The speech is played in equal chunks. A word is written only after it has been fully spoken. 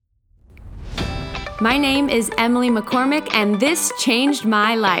My name is Emily McCormick, and this changed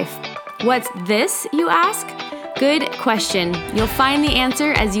my life. What's this, you ask? Good question. You'll find the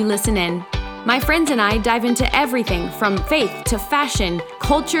answer as you listen in. My friends and I dive into everything from faith to fashion,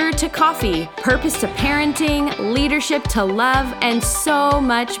 culture to coffee, purpose to parenting, leadership to love, and so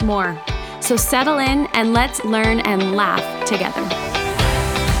much more. So settle in and let's learn and laugh together.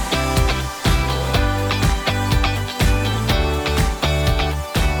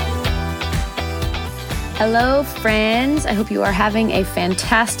 Hello, friends. I hope you are having a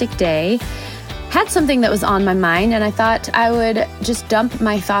fantastic day. Had something that was on my mind, and I thought I would just dump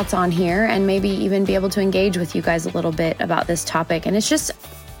my thoughts on here and maybe even be able to engage with you guys a little bit about this topic. And it's just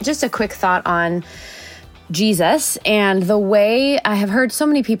a quick thought on Jesus and the way I have heard so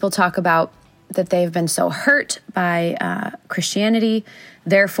many people talk about that they've been so hurt by Christianity,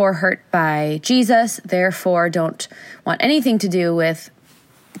 therefore hurt by Jesus, therefore don't want anything to do with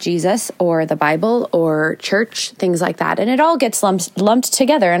Jesus or the Bible or church, things like that. And it all gets lumped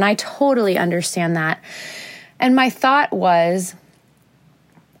together. And I totally understand that. And my thought was,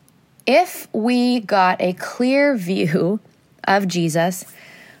 if we got a clear view of Jesus,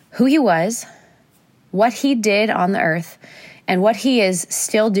 who he was, what he did on the earth, and what he is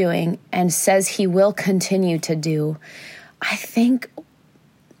still doing and says he will continue to do, I think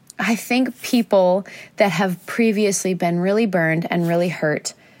people that have previously been really burned and really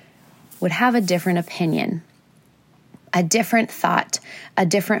hurt would have a different opinion, a different thought, a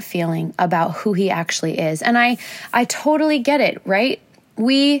different feeling about who he actually is. And I totally get it, right?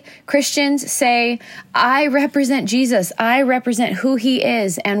 We Christians say, I represent Jesus. I represent who he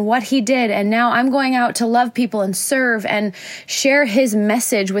is and what he did. And now I'm going out to love people and serve and share his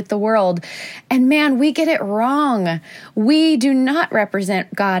message with the world. And man, we get it wrong. We do not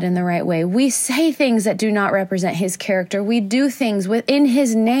represent God in the right way. We say things that do not represent his character. We do things within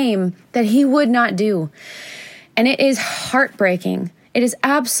his name that he would not do. And it is heartbreaking. It is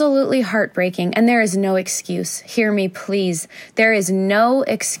absolutely heartbreaking, and there is no excuse. Hear me, please. There is no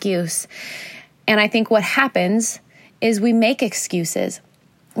excuse. And I think what happens is we make excuses,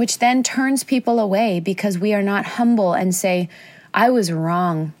 which then turns people away because we are not humble and say, I was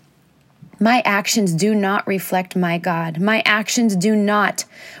wrong. My actions do not reflect my God. My actions do not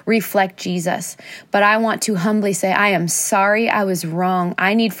reflect Jesus. But I want to humbly say, I am sorry, I was wrong.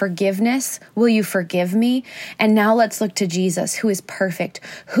 I need forgiveness. Will you forgive me? And now let's look to Jesus, who is perfect,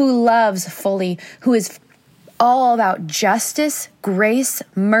 who loves fully, who is all about justice, grace,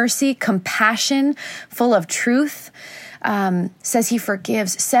 mercy, compassion, full of truth. Says he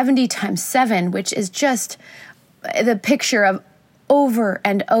forgives 70 times 7, which is just the picture of over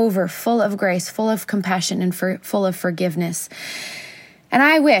and over, full of grace, full of compassion, and full of forgiveness. And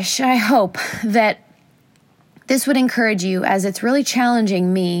I hope that this would encourage you as it's really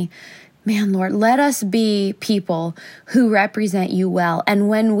challenging me. Man, Lord, let us be people who represent you well. And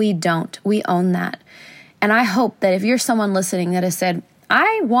when we don't, we own that. And I hope that if you're someone listening that has said,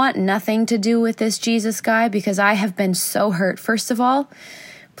 I want nothing to do with this Jesus guy because I have been so hurt. First of all,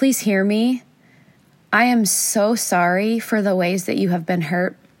 please hear me. I am so sorry for the ways that you have been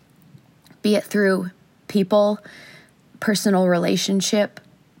hurt, be it through people, personal relationship,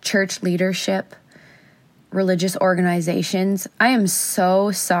 church leadership, religious organizations. I am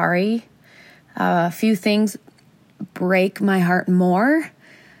so sorry. A few things break my heart more.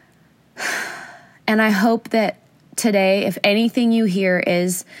 And I hope that today, if anything you hear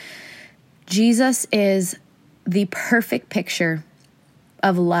is, Jesus is the perfect picture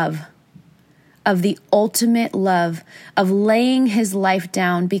of love, of the ultimate love, of laying his life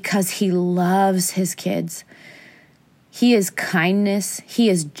down because he loves his kids. He is kindness. He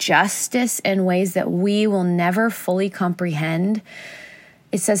is justice in ways that we will never fully comprehend.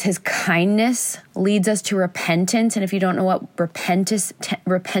 It says his kindness leads us to repentance. And if you don't know what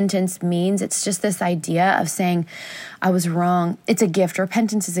repentance means, it's just this idea of saying, I was wrong. It's a gift.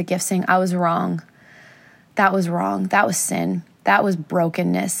 Repentance is a gift, saying, I was wrong. That was wrong. That was sin. That was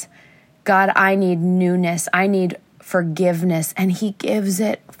brokenness. God, I need newness. I need forgiveness. And he gives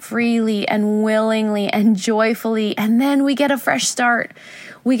it freely and willingly and joyfully. And then we get a fresh start.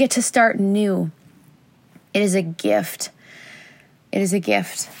 We get to start new. It is a gift. It is a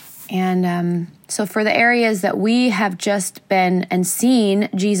gift. And so for the areas that we have just been and seen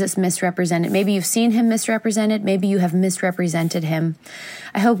Jesus misrepresented, maybe you've seen him misrepresented, maybe you have misrepresented him.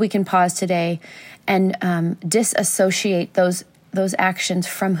 I hope we can pause today and disassociate those actions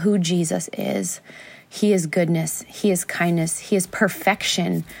from who Jesus is. He is goodness. He is kindness. He is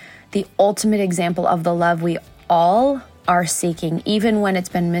perfection, the ultimate example of the love we all are seeking, even when it's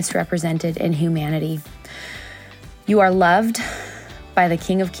been misrepresented in humanity. You are loved by the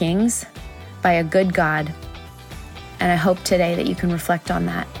King of Kings, by a good God. And I hope today that you can reflect on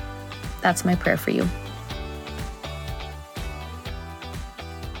that. That's my prayer for you.